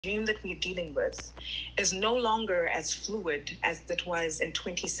regime that we're dealing with is no longer as fluid as it was in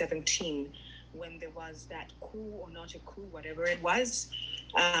 2017 when there was that coup or not a coup, whatever it was,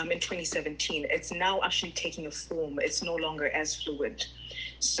 in 2017. It's now actually taking a form. It's no longer as fluid.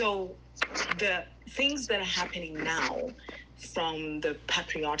 So the things that are happening now, from the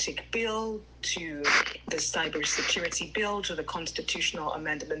Patriotic Bill to the Cybersecurity Bill to the Constitutional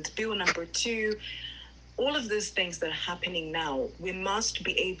Amendment Bill number 2, all of these things that are happening now, we must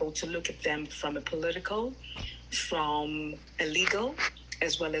be able to look at them from a political, from a legal,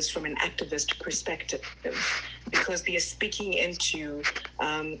 as well as from an activist perspective, because they are speaking into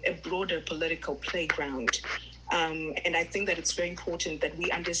a broader political playground. And I think that it's very important that we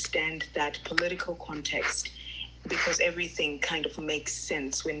understand that political context, because everything kind of makes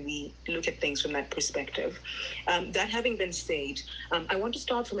sense when we look at things from that perspective. That having been said, I want to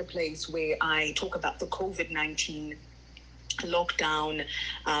start from a place where I talk about the COVID-19 lockdown,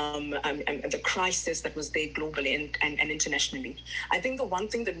 and the crisis that was there globally and internationally. I think the one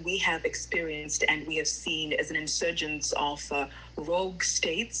thing that we have experienced and we have seen is an insurgence of rogue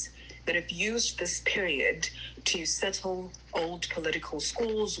states that have used this period to settle old political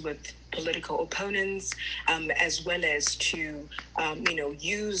scores with political opponents, as well as to,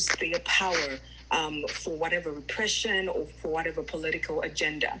 use their power for whatever repression or for whatever political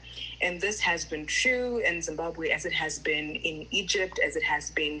agenda. And this has been true in Zimbabwe, as it has been in Egypt, as it has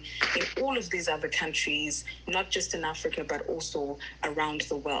been in all of these other countries, not just in Africa, but also around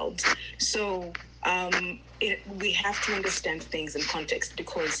the world. So we have to understand things in context,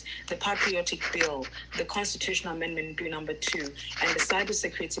 because the Patriotic Bill, the Constitutional Amendment Bill number 2, and the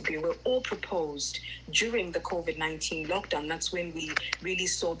Cybersecurity Bill were all proposed during the COVID-19 lockdown. That's when we really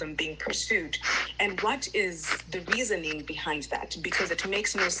saw them being pursued. And what is the reasoning behind that? Because it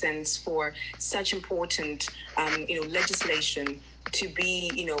makes no sense for such important, legislation to be,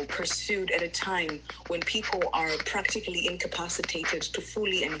 pursued at a time when people are practically incapacitated to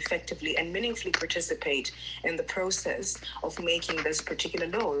fully and effectively and meaningfully participate in the process of making these particular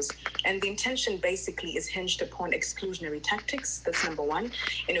laws. And the intention basically is hinged upon exclusionary tactics. That's number one.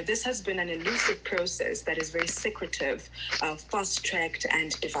 This has been an elusive process that is very secretive, fast-tracked,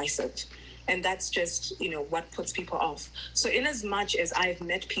 and divisive. And that's just, what puts people off. So in as much as I've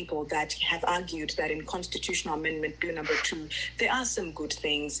met people that have argued that in Constitutional Amendment Bill number 2, there are some good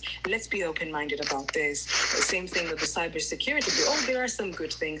things. Let's be open-minded about this. The same thing with the Cybersecurity Bill. Oh, there are some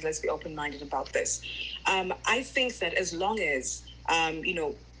good things. Let's be open-minded about this. I think that as long as,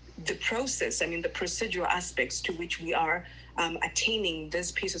 the process, the procedural aspects to which we are attaining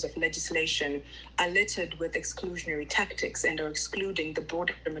these pieces of legislation are littered with exclusionary tactics and are excluding the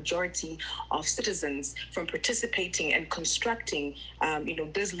broader majority of citizens from participating and constructing,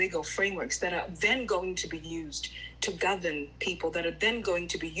 these legal frameworks that are then going to be used to govern people, that are then going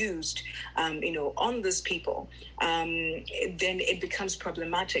to be used, on these people, then it becomes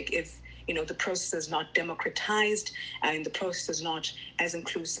problematic if the process is not democratized and the process is not as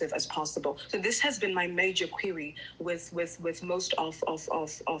inclusive as possible. So this has been my major query with most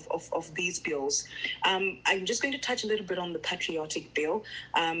of these bills. I'm just going to touch a little bit on the Patriotic Bill.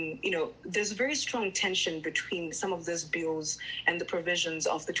 There's a very strong tension between some of these bills and the provisions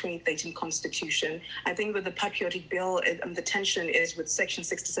of the 2013 Constitution. I think with the Patriotic Bill, the tension is with Section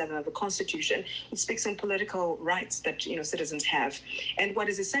 67 of the Constitution, which speaks on political rights that citizens have. And what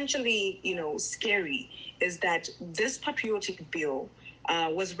is essentially scary is that this Patriotic Bill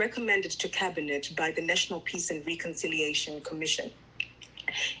was recommended to Cabinet by the National Peace and Reconciliation Commission.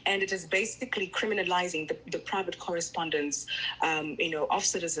 And it is basically criminalizing the private correspondence, of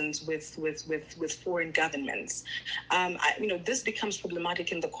citizens with foreign governments. This becomes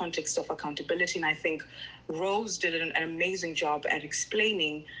problematic in the context of accountability, and I think Rose did an amazing job at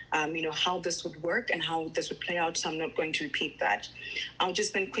explaining, how this would work and how this would play out. So I'm not going to repeat that. I'll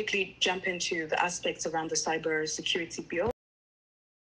just then quickly jump into the aspects around the cybersecurity bill.